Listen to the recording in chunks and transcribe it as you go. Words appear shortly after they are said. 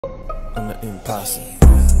I'm the imposter.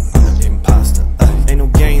 I'm the imposter. Ain't no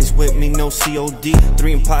games with me, no COD.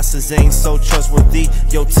 3 imposters ain't so trustworthy.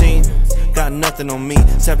 Yo team got nothing on me.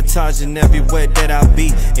 Sabotaging everywhere that I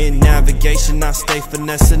be. In navigation, I stay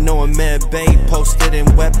finessing. Knowing med bay posted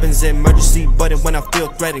in weapons. Emergency button when I feel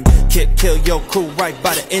threatened. Kill your crew right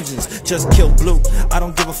by the engines. Just kill blue. I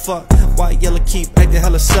don't give a fuck. White yellow keep acting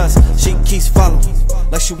hella sus. She keeps following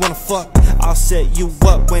like she wanna fuck. I'll set you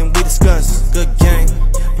up when we discuss. Good game.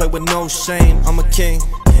 Play with no shame, I'm a king.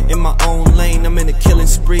 In my own lane, I'm in a killing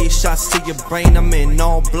spree. Shots to your brain, I'm in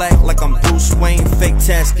all black like I'm Bruce Wayne. Fake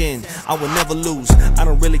tasking, I will never lose. I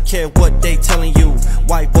don't really care what they telling you.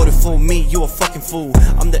 Why voted for me, you a fucking fool.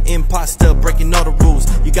 I'm the imposter, breaking all the rules.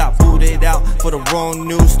 You got booted out for the wrong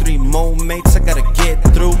news. 3 more mates, I gotta get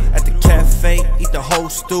through. At the cafe, eat the whole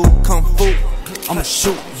stew. Kung Fu, I'ma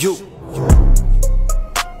shoot you.